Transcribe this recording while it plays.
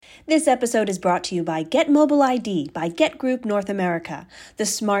This episode is brought to you by Get Mobile ID by Get Group North America, the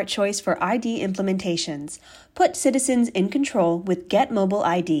smart choice for ID implementations. Put citizens in control with Get Mobile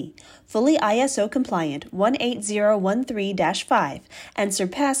ID, fully ISO compliant 18013-5, and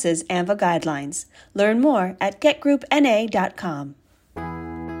surpasses AAMVA guidelines. Learn more at getgroupna.com.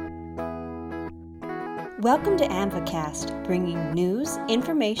 Welcome to AAMVAcast, bringing news,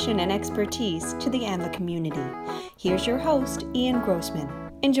 information, and expertise to the AAMVA community. Here's your host, Ian Grossman.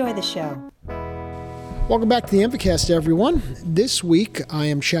 Enjoy the show. Welcome back to the AAMVAcast, everyone. This week, I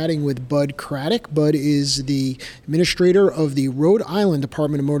am chatting with Bud Craddock. Bud is the administrator of the Rhode Island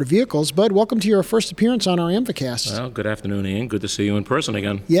Department of Motor Vehicles. Bud, welcome to your first appearance on our AAMVAcast. Well, good afternoon, Ian. Good to see you in person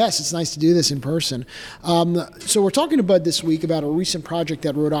again. Yes, it's nice to do this in person. So we're talking to Bud this week about a recent project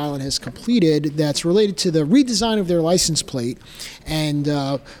that Rhode Island has completed that's related to the redesign of their license plate. And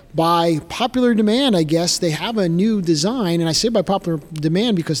by popular demand, I guess, they have a new design. And I say by popular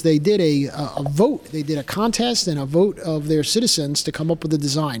demand because they did a vote. They did a contest and a vote of their citizens to come up with a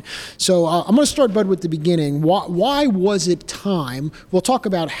design. So I'm going to start, Bud, with the beginning. Why was it time? We'll talk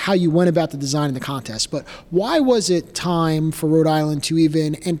about how you went about the design in the contest, but why was it time for Rhode Island to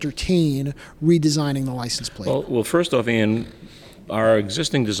even entertain redesigning the license plate? Well, first off, Ian, our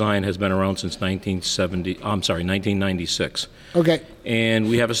existing design has been around since 1996. Okay. And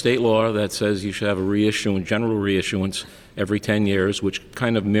we have a state law that says you should have a general reissuance every 10 years, which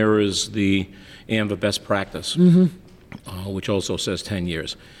kind of mirrors the AAMVA best practice, which also says 10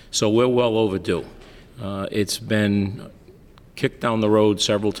 years. So we're well overdue. It's been kicked down the road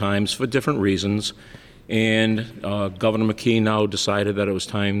several times for different reasons, and Governor McKee now decided that it was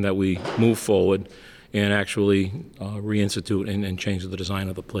time that we move forward and actually reinstitute and change the design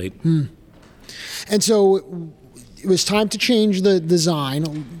of the plate. And so it was time to change the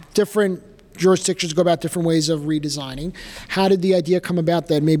design. Different jurisdictions go about different ways of redesigning. How did the idea come about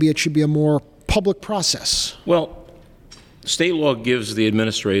that maybe it should be a more public process? Well, state law gives the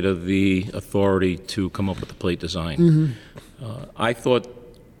administrator the authority to come up with the plate design. I thought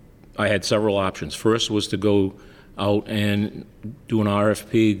I had several options. First was to go out and do an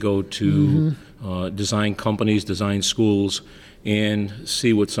RFP, go to design companies, design schools, and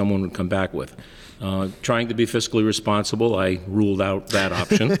see what someone would come back with. Trying to be fiscally responsible, I ruled out that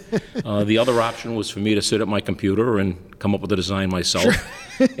option. The other option was for me to sit at my computer and come up with a design myself.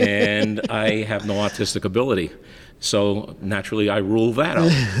 And I have no artistic ability. So naturally, I ruled that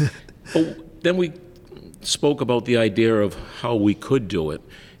out. But then we spoke about the idea of how we could do it.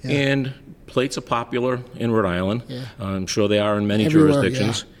 Yeah. And plates are popular in Rhode Island. Yeah. I'm sure they are in many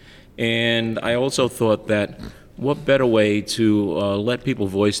jurisdictions. Yeah. And I also thought that what better way to let people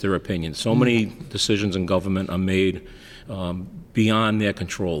voice their opinions? So many decisions in government are made beyond their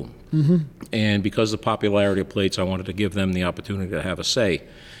control. And because of the popularity of plates, I wanted to give them the opportunity to have a say.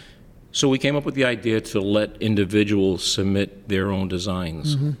 So we came up with the idea to let individuals submit their own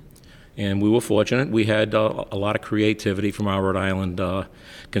designs. And we were fortunate. We had a lot of creativity from our Rhode Island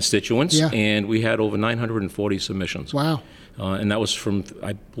constituents, and we had over 940 submissions. Wow. And that was from,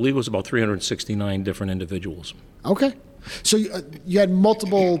 I believe it was about 369 different individuals. Okay. So you had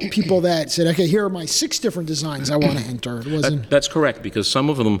multiple people that said, okay, here are my 6 different designs I want to enter. It wasn't... That's correct, because some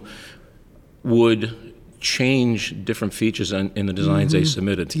of them would change different features in the designs they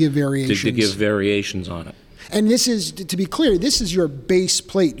submitted. To give variations. To give variations on it. And this is, to be clear, this is your base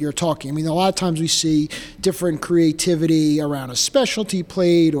plate you're talking. I mean, a lot of times we see different creativity around a specialty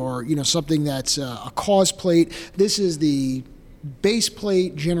plate or, something that's a cause plate. This is the base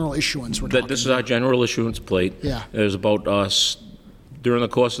plate general issuance we're talking This is our general issuance plate. Yeah. There's about during the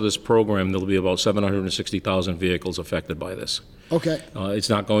course of this program, there'll be about 760,000 vehicles affected by this. Okay. It's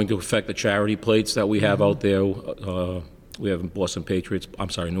not going to affect the charity plates that we have out there. We have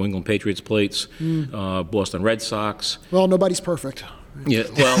New England Patriots plates, Boston Red Sox. Well, nobody's perfect. Yeah,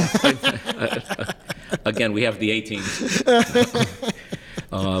 well, again, we have the A-teams.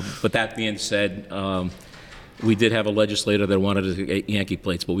 But that being said, we did have a legislator that wanted to get Yankee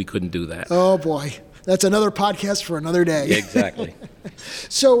plates, but we couldn't do that. Oh, boy. That's another podcast for another day. Exactly.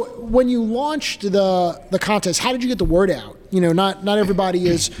 So when you launched the contest, how did you get the word out? Not everybody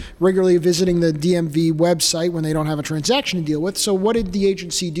is regularly visiting the DMV website when they don't have a transaction to deal with. So what did the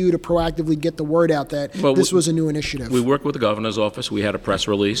agency do to proactively get the word out that this was a new initiative? We worked with the governor's office. We had a press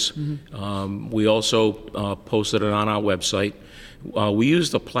release. We also posted it on our website. We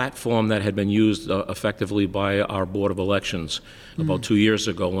used a platform that had been used effectively by our Board of Elections about 2 years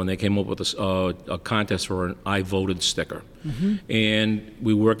ago when they came up with a contest for an I Voted sticker. And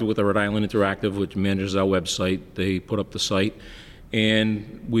we worked with the Rhode Island Interactive, which manages our website. They put up the site,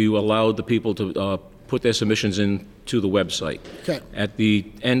 and we allowed the people to put their submissions in to the website. Okay. At the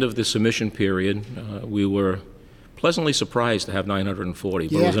end of the submission period, we were pleasantly surprised to have 940,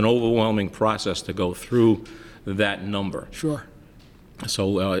 but it was an overwhelming process to go through that number. Sure.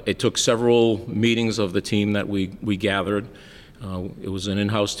 So it took several meetings of the team that we gathered. It was an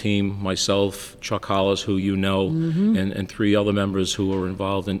in-house team, myself, Chuck Hollis, who you know, and 3 other members who were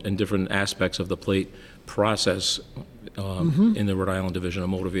involved in different aspects of the plate process in the Rhode Island Division of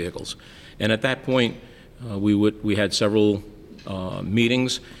Motor Vehicles. And at that point, we had several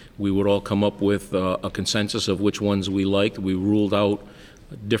meetings. We would all come up with a consensus of which ones we liked. We ruled out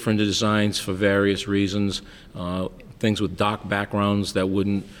different designs for various reasons. Things with dark backgrounds that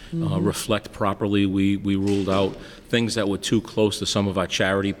wouldn't reflect properly, we ruled out. Things that were too close to some of our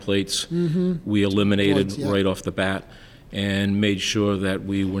charity plates, we eliminated right off the bat, and made sure that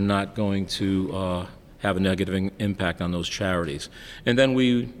we were not going to have a negative impact on those charities. And then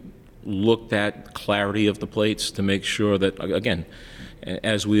we looked at clarity of the plates to make sure that, again,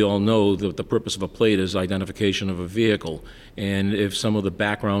 as we all know, the purpose of a plate is identification of a vehicle. And if some of the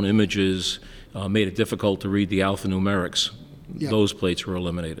background images made it difficult to read the alphanumerics, those plates were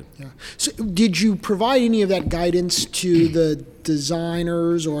eliminated. Yeah. So did you provide any of that guidance to the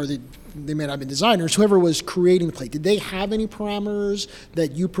designers, or they may not have been designers, whoever was creating the plate? Did they have any parameters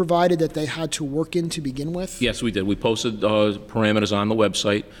that you provided that they had to work in to begin with? Yes, we did. We posted parameters on the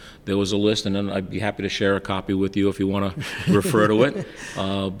website. There was a list, and then I'd be happy to share a copy with you if you want to refer to it.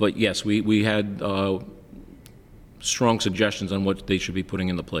 But yes, we had strong suggestions on what they should be putting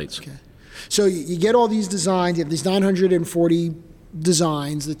in the plates. Okay. So you get all these designs, you have these 940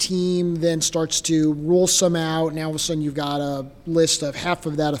 designs. The team then starts to rule some out. Now all of a sudden you've got a list of half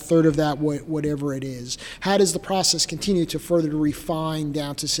of that, a third of that, whatever it is. How does the process continue to further refine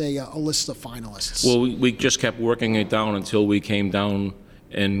down to, say, a list of finalists? Well, we just kept working it down until we came down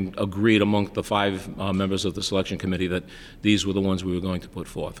and agreed among the 5 members of the selection committee that these were the ones we were going to put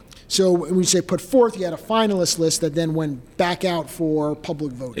forth. So when you say put forth, you had a finalist list that then went back out for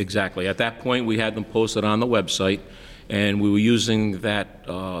public voting. Exactly. At that point, we had them posted on the website, and we were using that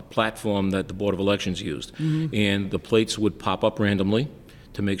platform that the Board of Elections used. And the plates would pop up randomly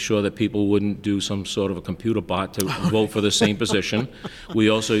to make sure that people wouldn't do some sort of a computer bot to vote for the same position. We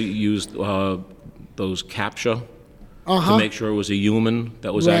also used those CAPTCHA to make sure it was a human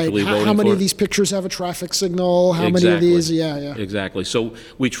that was actually voting for it. How many of these pictures have a traffic signal? How many of these? Yeah. Exactly. So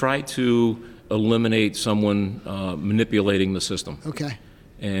we tried to eliminate someone manipulating the system. Okay.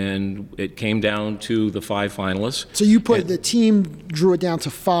 And it came down to the 5 finalists. So you the team drew it down to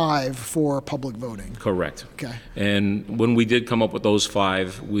 5 for public voting. Correct. Okay. And when we did come up with those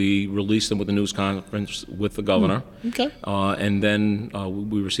 5, we released them with a news conference with the governor. Okay. And then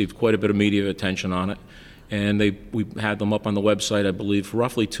we received quite a bit of media attention on it. And we had them up on the website, I believe, for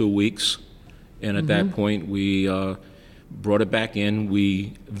roughly 2 weeks. And at that point, we brought it back in.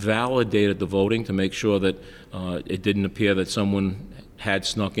 We validated the voting to make sure that it didn't appear that someone had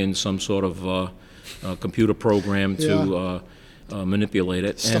snuck in some sort of computer program to manipulate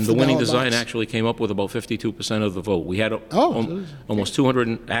it. And the winning design actually came up with about 52% of the vote. We had almost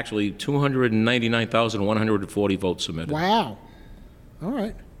 299,140 votes submitted. Wow. All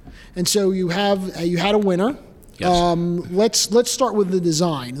right. And so you had a winner. Yes. Let's start with the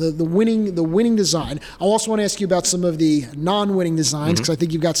design, the winning design. I also want to ask you about some of the non-winning designs because I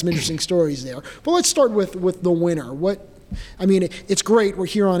think you've got some interesting stories there. But let's start with the winner. It's great. We're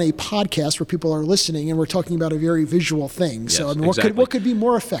here on a podcast where people are listening, and we're talking about a very visual thing. Yes, So exactly. what could be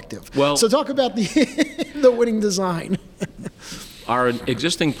more effective? Well, so talk about the winning design. Our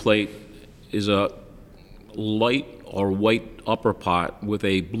existing plate is a light or white upper part with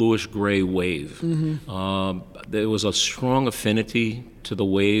a bluish gray wave. There was a strong affinity to the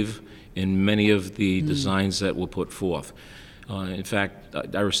wave in many of the designs that were put forth. In fact,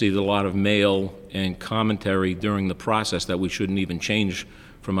 I received a lot of mail and commentary during the process that we shouldn't even change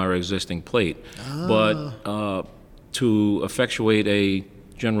from our existing plate. But to effectuate a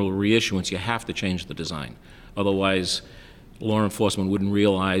general reissuance, you have to change the design. Otherwise, law enforcement wouldn't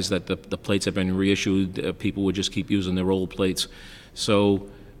realize that the plates have been reissued. People would just keep using their old plates. So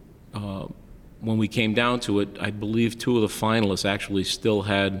when we came down to it, I believe 2 of the finalists actually still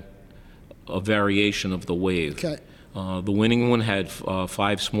had a variation of the wave. Okay. The winning one had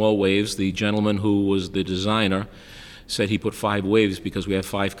 5 small waves. The gentleman who was the designer said he put 5 waves because we have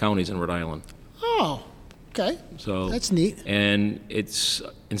 5 counties in Rhode Island. Oh, okay. So that's neat. And it's,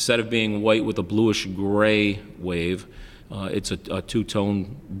 instead of being white with a bluish gray wave, it's a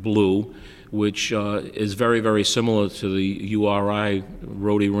two-tone blue, which is very, very similar to the URI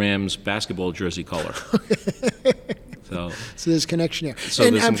Rhody Rams basketball jersey color. So So there's connection there. So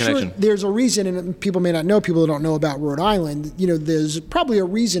and there's I'm some sure connection. there's a reason, and people may not know, people who don't know about Rhode Island, there's probably a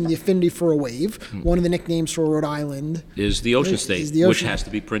reason, the affinity for a wave. One of the nicknames for Rhode Island is the Ocean State, is the which ocean. has to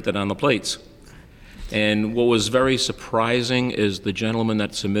be printed on the plates. And what was very surprising is the gentleman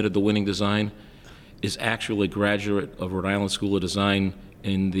that submitted the winning design is actually a graduate of Rhode Island School of Design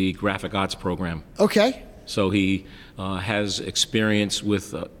in the graphic arts program. Okay. So he has experience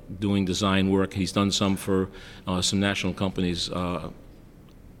with doing design work. He's done some for some national companies on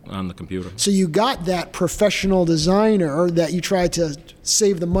the computer. So you got that professional designer that you tried to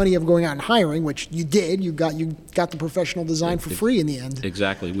save the money of going out and hiring, which you did. You got the professional design for free in the end.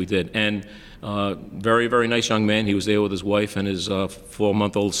 Exactly, we did. And very, very nice young man. He was there with his wife and his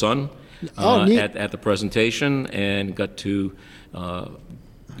 4-month-old son Neat. at the presentation, and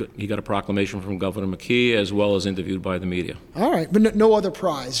he got a proclamation from Governor McKee, as well as interviewed by the media. All right, but no other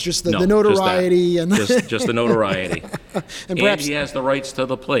prize, just the No, notoriety just the notoriety. and perhaps he has the rights to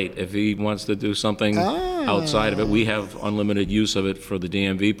the plate. If he wants to do something outside of it, we have unlimited use of it for the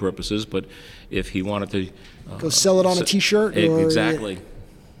DMV purposes. But if he wanted to go sell it on a T-shirt. Exactly.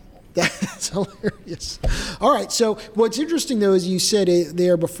 That's hilarious. All right, so what's interesting, though, is you said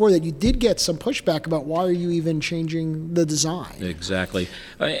there before that you did get some pushback about why are you even changing the design? Exactly.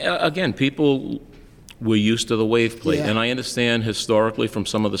 Again, people were used to the wave plate, Yeah. and I understand historically from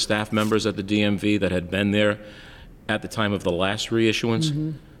some of the staff members at the DMV that had been there at the time of the last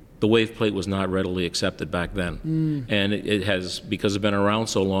reissuance, the wave plate was not readily accepted back then. And it has, because it's been around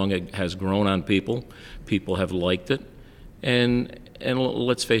so long, it has grown on people. People have liked it. And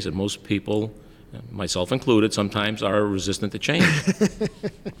let's face it, most people, myself included, sometimes are resistant to change.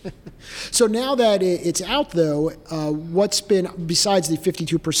 So now that it's out, though, what's been, besides the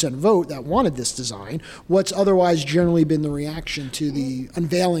 52% vote that wanted this design, what's otherwise generally been the reaction to the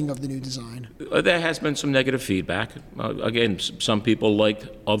unveiling of the new design? There has been some negative feedback. Again, some people liked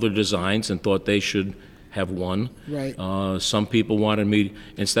other designs and thought they should have won. Right. Some people wanted me,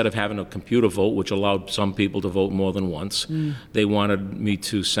 instead of having a computer vote, which allowed some people to vote more than once, they wanted me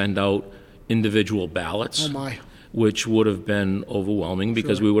to send out individual ballots, Oh, my. which would have been overwhelming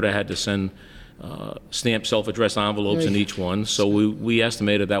because we would have had to send stamped self-addressed envelopes in Right. each one. So we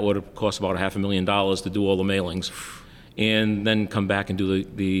estimated that would have cost about $500,000 to do all the mailings and then come back and do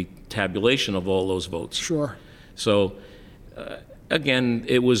the tabulation of all those votes. Sure. So, again,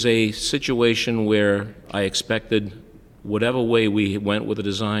 it was a situation where I expected, whatever way we went with the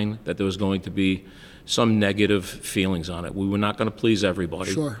design, that there was going to be some negative feelings on it. We were not going to please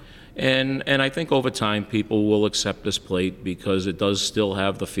everybody. Sure. And I think over time, people will accept this plate because it does still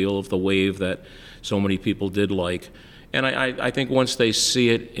have the feel of the wave that so many people did like. And I think once they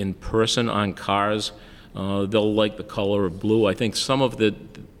see it in person on cars, they'll like the color of blue. I think some of the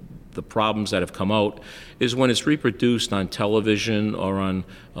problems that have come out is when it's reproduced on television or on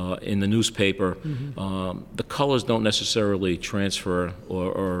in the newspaper, the colors don't necessarily transfer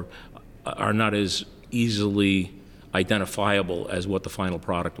or are not as easily identifiable as what the final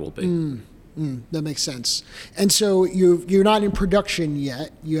product will be. That makes sense. And so you're not in production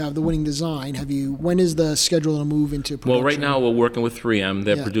yet. You have the winning design. When is the schedule to move into production? Well, right now we're working with 3M.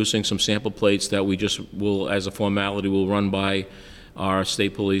 They're Yeah. producing some sample plates that we just will, as a formality, will run by our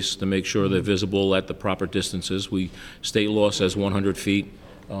state police to make sure they're visible at the proper distances. State law says 100 feet,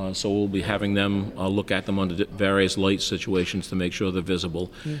 so we'll be having them look at them under various light situations to make sure they're visible,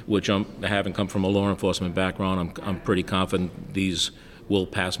 which having come from a law enforcement background, I'm pretty confident these will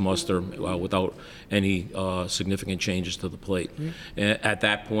pass muster without any significant changes to the plate. At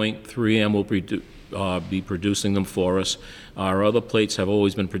that point, 3M will be producing them for us. Our other plates have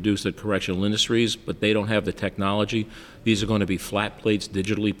always been produced at Correctional Industries, but they don't have the technology. These are going to be flat plates,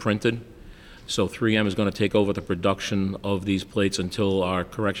 digitally printed. So 3M is going to take over the production of these plates until our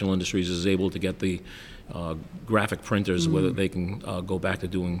Correctional Industries is able to get the graphic printers where they can go back to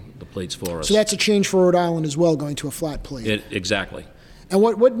doing the plates for us. So that's a change for Rhode Island as well, going to a flat plate. Exactly. And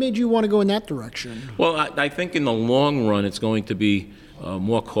what made you want to go in that direction? Well, I think in the long run it's going to be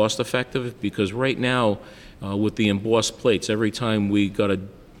more cost effective because right now with the embossed plates, every time we got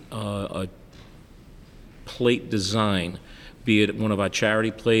a plate design, be it one of our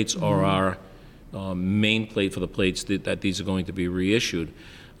charity plates or our main plate for the plates that these are going to be reissued,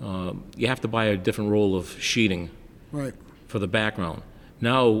 you have to buy a different roll of sheeting Right. for the background.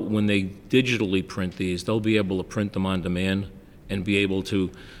 Now, when they digitally print these, they'll be able to print them on demand and be able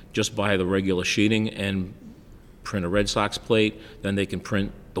to just buy the regular sheeting and print a Red Sox plate. Then they can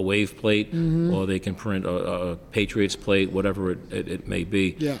print the Wave plate, or they can print a Patriots plate, whatever it may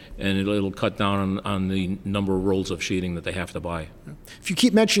be. Yeah. And it'll cut down on the number of rolls of sheeting that they have to buy. If you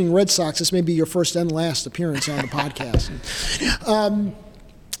keep mentioning Red Sox, this may be your first and last appearance on the podcast.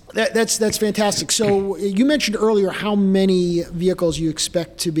 That's fantastic. So you mentioned earlier how many vehicles you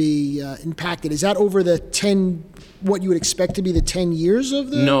expect to be impacted. Is that over the 10, what you would expect to be the 10 years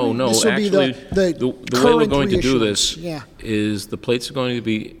of the? No. This will Actually, be the way we're going to do reissuance. this is the plates are going to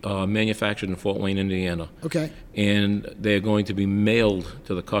be manufactured in Fort Wayne, Indiana. Okay. And they're going to be mailed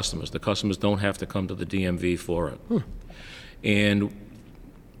to the customers. The customers don't have to come to the DMV for it. And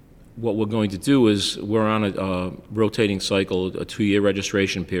what we're going to do is we're on a rotating cycle, a 2-year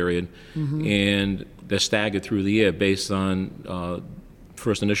registration period, and they're staggered through the year based on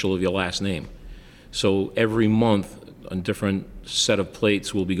first initial of your last name. So every month, a different set of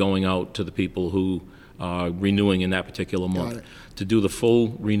plates will be going out to the people who are renewing in that particular month. To do the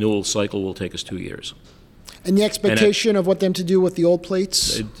full renewal cycle will take us 2 years. And the expectation of what them to do with the old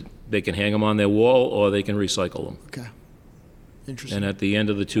plates? They can hang them on their wall or they can recycle them. Okay. Interesting. And at the end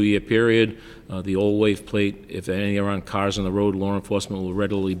of the 2-year period, the old Wave plate, if any are on cars on the road, law enforcement will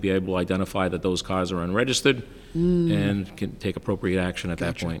readily be able to identify that those cars are unregistered and can take appropriate action at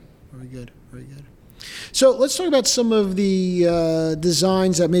that point. Very good, very good. So let's talk about some of the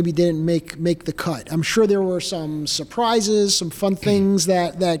designs that maybe didn't make the cut. I'm sure there were some surprises, some fun things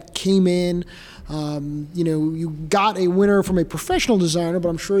that came in. You got a winner from a professional designer, but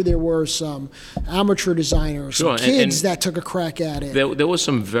I'm sure there were some amateur designers, some kids that took a crack at it. There was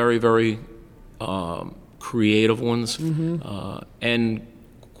some very, very creative ones. And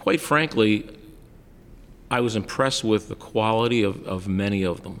quite frankly, I was impressed with the quality of many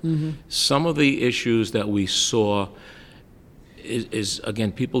of them. Some of the issues that we saw is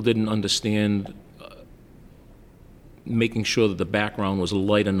again, people didn't understand making sure that the background was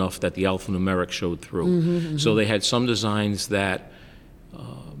light enough that the alphanumeric showed through. So they had some designs that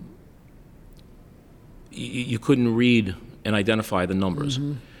you couldn't read and identify the numbers.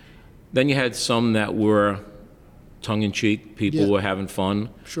 Then you had some that were tongue-in-cheek. People were having fun.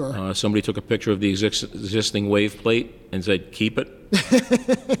 Sure. Somebody took a picture of the existing Wave plate and said, "Keep it."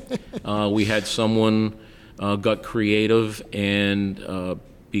 We had someone got creative, and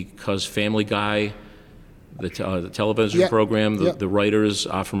because Family Guy, the television program, the writers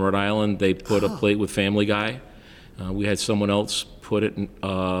are from Rhode Island, they put a plate with Family Guy. We had someone else put it in,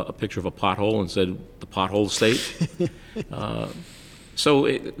 a picture of a pothole and said, "The Pothole State." So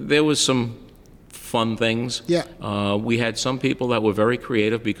there was some fun things. We had some people that were very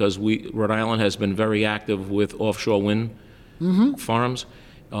creative because Rhode Island has been very active with offshore wind farms.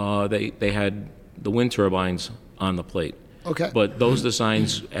 They had the wind turbines on the plate. Okay. But those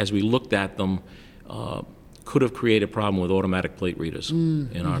designs, as we looked at them, could have created a problem with automatic plate readers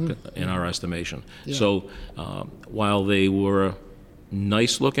in our estimation. So while they were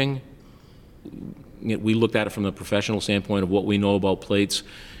nice looking, we looked at it from the professional standpoint of what we know about plates,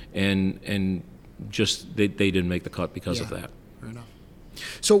 and just they didn't make the cut because of that. Fair enough.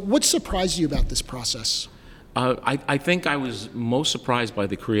 So what surprised you about this process? I think I was most surprised by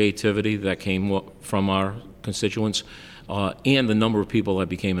the creativity that came from our constituents and the number of people that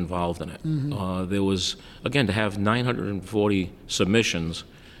became involved in it. There was, again, to have 940 submissions,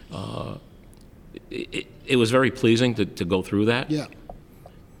 it was very pleasing to go through that.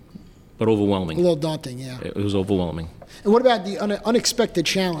 But overwhelming. A little daunting, It was overwhelming. And what about the unexpected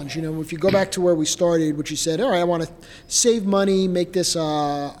challenge? If you go back to where we started, which you said, all right, I want to save money, make this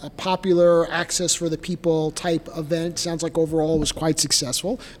a popular access for the people type event. Sounds like overall it was quite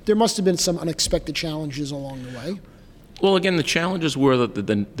successful. There must have been some unexpected challenges along the way. Well, again, the challenges were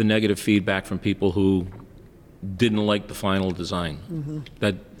the negative feedback from people who didn't like the final design.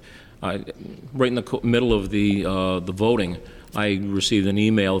 That right in the middle of the voting, I received an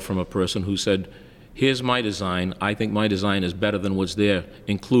email from a person who said, "Here's my design. I think my design is better than what's there.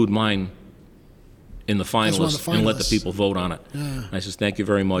 Include mine in the finalists and let the people vote on it." I says, "Thank you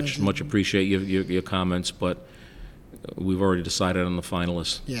very much. Much appreciate your comments, but we've already decided on the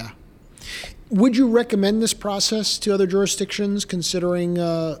finalists." Would you recommend this process to other jurisdictions considering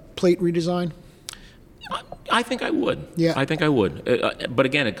plate redesign? I think I would. Yeah. I think I would. But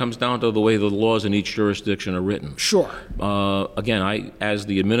again, it comes down to the way the laws in each jurisdiction are written. Sure. Again, as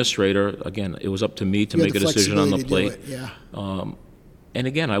the administrator, again, it was up to me to make a decision on the plate. And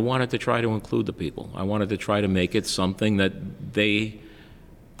again, I wanted to try to include the people. I wanted to try to make it something that they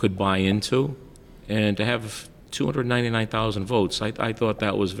could buy into, and to have 299,000 votes, I thought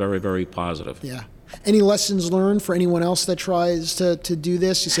that was very, very positive. Any lessons learned for anyone else that tries to do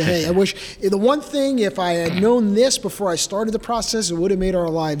this? You say, hey, I wish the one thing, if I had known this before I started the process, it would have made our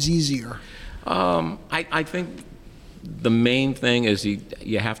lives easier. I think the main thing is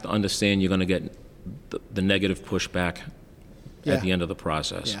you have to understand you're going to get the negative pushback at the end of the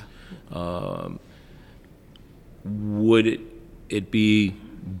process. Yeah. Would it be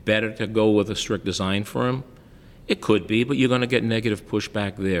better to go with a strict design firm? It could be, but you're going to get negative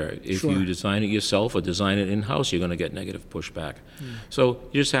pushback there. If Sure. you design it yourself or design it in-house, you're going to get negative pushback. So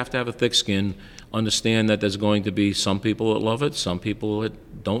you just have to have a thick skin, understand that there's going to be some people that love it, some people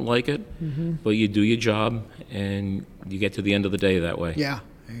that don't like it, but you do your job and you get to the end of the day that way. Yeah.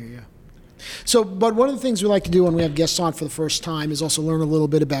 Yeah. So, but one of the things we like to do when we have guests on for the first time is also learn a little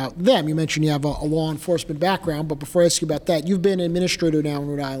bit about them. You mentioned you have a law enforcement background, but before I ask you about that, you've been an administrator now in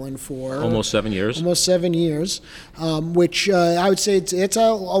Rhode Island for Almost 7 years. Almost 7 years, which I would say it's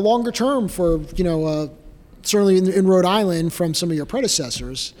a longer term for, certainly in Rhode Island from some of your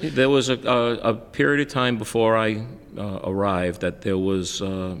predecessors. There was a period of time before I arrived that there was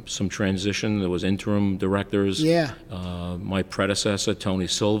some transition. There was interim directors. Yeah. My predecessor, Tony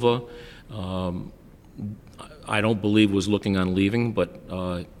Silva, I don't believe was looking on leaving, but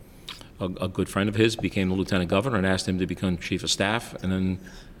a good friend of his became the lieutenant governor and asked him to become chief of staff, and then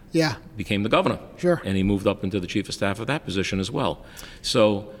became the governor. Sure. And he moved up into the chief of staff of that position as well.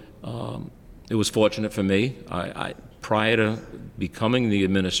 So it was fortunate for me. I prior to becoming the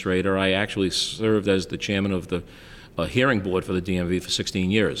administrator, I actually served as the chairman of the hearing board for the DMV for 16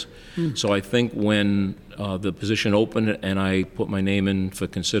 years. So I think when the position opened and I put my name in for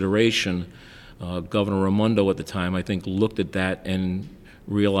consideration, Governor Raimondo at the time, I think, looked at that and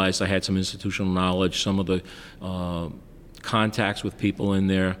realized I had some institutional knowledge, some of the contacts with people in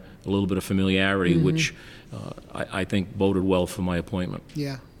there, a little bit of familiarity, which I think boded well for my appointment.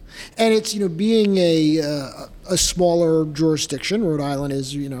 Yeah. And it's, being a smaller jurisdiction, Rhode Island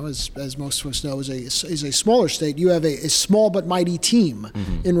is, as most of us know, is a smaller state. You have a small but mighty team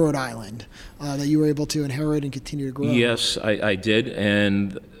in Rhode Island that you were able to inherit and continue to grow. Yes, I did,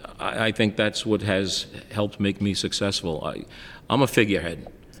 and I think that's what has helped make me successful. I'm a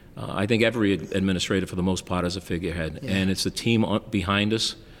figurehead. I think every administrator, for the most part, is a figurehead, and it's the team behind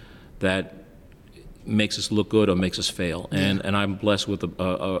us that makes us look good or makes us fail. And I'm blessed with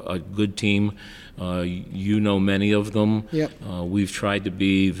a good team. You know many of them. Yep. We've tried to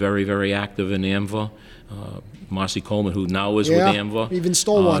be very, very active in AMVA. Marcy Coleman, who now is with AMVA. Even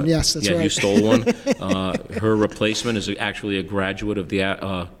stole one, yes, that's right. Yeah, you stole one. Her replacement is actually a graduate of the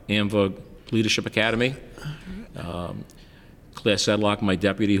AMVA Leadership Academy. Claire Sedlock, my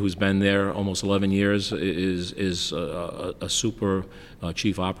deputy, who's been there almost 11 years, is a super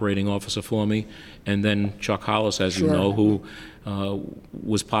chief operating officer for me. And then Chuck Hollis, as you know, who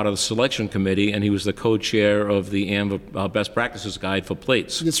was part of the selection committee, and he was the co-chair of the AMVA Best Practices Guide for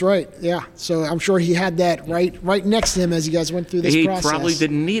plates. That's right, yeah. So I'm sure he had that right next to him as you guys went through this process. He probably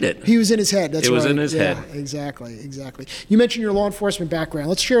didn't need it. He was in his head, that's right. It was in his head. Exactly. You mentioned your law enforcement background.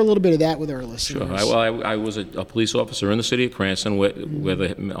 Let's share a little bit of that with our listeners. Sure. I was a police officer in the city of Cranston, where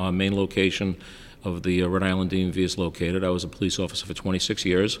the main location of the Rhode Island DMV is located. I was a police officer for 26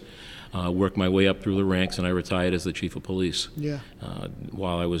 years. Worked my way up through the ranks, and I retired as the chief of police. Yeah.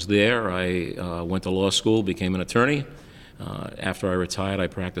 While I was there, I went to law school, became an attorney. After I retired, I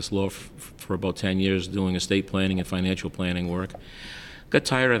practiced law for about 10 years, doing estate planning and financial planning work. Got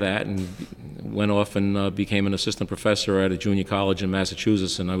tired of that and went off and became an assistant professor at a junior college in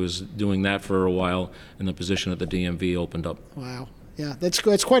Massachusetts, and I was doing that for a while, and the position at the DMV opened up. Wow. Yeah, that's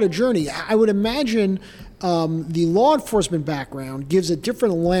quite a journey. I would imagine the law enforcement background gives a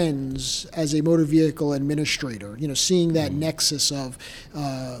different lens as a motor vehicle administrator, seeing that nexus of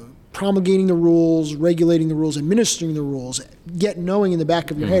promulgating the rules, regulating the rules, administering the rules, yet knowing in the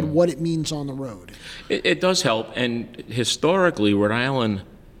back of your head what it means on the road. It does help, and historically, Rhode Island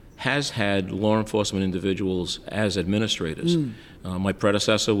has had law enforcement individuals as administrators. My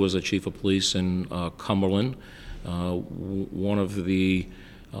predecessor was a chief of police in Cumberland. One of the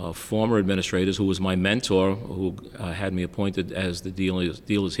former administrators, who was my mentor, who had me appointed as the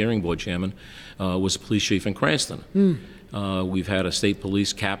dealers hearing board chairman, was police chief in Cranston. We've had a state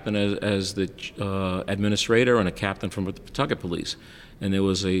police captain as the administrator and a captain from the Pawtucket Police. And there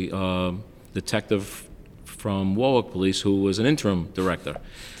was a detective from Warwick Police who was an interim director.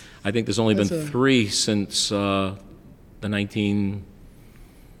 I think there's only been 3 since the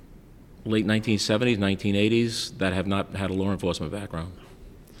late 1970s, 1980s that have not had a law enforcement background.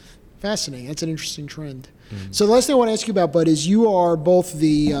 Fascinating. That's an interesting trend. So the last thing I want to ask you about, Bud, is you are both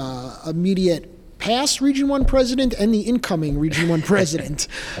the immediate past Region 1 president and the incoming Region 1 president.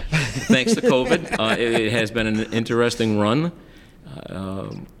 Thanks to COVID, it has been an interesting run.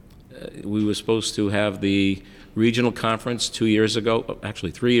 We were supposed to have the regional conference 2 years ago,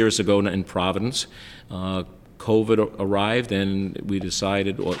 actually 3 years ago in Providence. COVID arrived, and we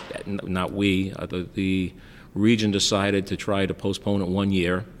decided, or not we, the region decided to try to postpone it 1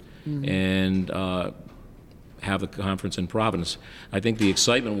 year and have the conference in Providence. I think the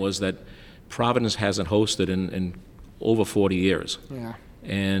excitement was that Providence hasn't hosted in over 40 years. Yeah.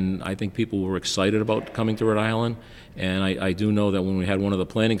 And I think people were excited about coming to Rhode Island. And I do know that when we had one of the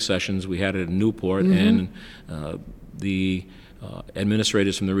planning sessions, we had it in Newport, and the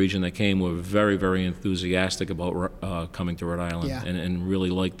administrators from the region that came were very, very enthusiastic about coming to Rhode Island and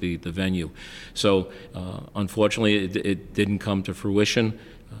really liked the venue. So unfortunately, it didn't come to fruition.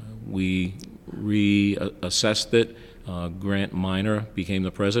 We reassessed it. Grant Minor became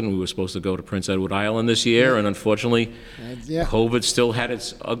the president. We were supposed to go to Prince Edward Island this year, and unfortunately, COVID still had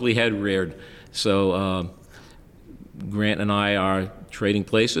its ugly head reared. So Grant and I are trading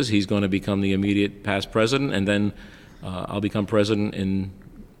places. He's going to become the immediate past president, and then I'll become president in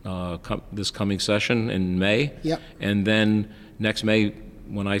this coming session in May. Yep. And then next May,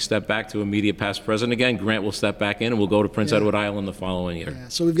 when I step back to immediate past president again, Grant will step back in, and we'll go to Prince Edward Island the following year. Yeah.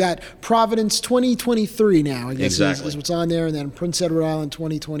 So we've got Providence 2023 now, I guess Exactly. is what's on there, and then Prince Edward Island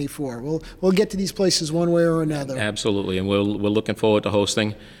 2024. We'll get to these places one way or another. Absolutely, and we're looking forward to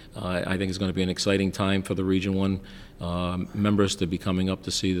hosting. I think it's going to be an exciting time for the Region 1 members to be coming up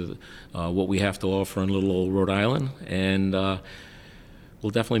to see what we have to offer in little old Rhode Island, and we'll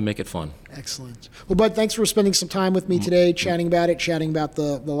definitely make it fun. Excellent. Well, Bud, thanks for spending some time with me today, chatting about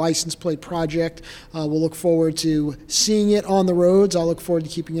the license plate project. We'll look forward to seeing it on the roads. I'll look forward to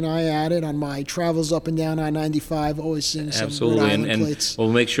keeping an eye at it on my travels up and down I-95, always seeing some Absolutely, Rhode Island and plates.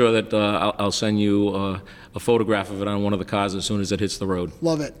 we'll make sure that I'll send you a photograph of it on one of the cars as soon as it hits the road.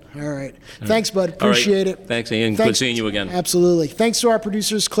 Love it. All right. Thanks, Bud. Appreciate it. Thanks, Ian. Good seeing you again. Absolutely. Thanks to our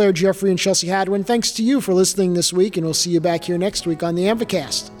producers, Claire Jeffrey and Chelsea Hadwin. Thanks to you for listening this week, and we'll see you back here next week on the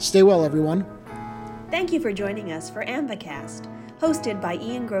AMVAcast. Stay well, everyone. Thank you for joining us for AMVAcast, hosted by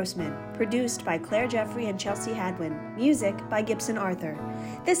Ian Grossman, produced by Claire Jeffrey and Chelsea Hadwin, music by Gibson Arthur.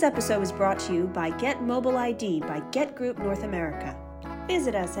 This episode was brought to you by Get Mobile ID by Get Group North America.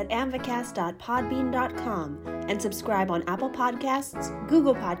 Visit us at amvacast.podbean.com and subscribe on Apple Podcasts,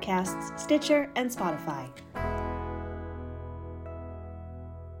 Google Podcasts, Stitcher, and Spotify.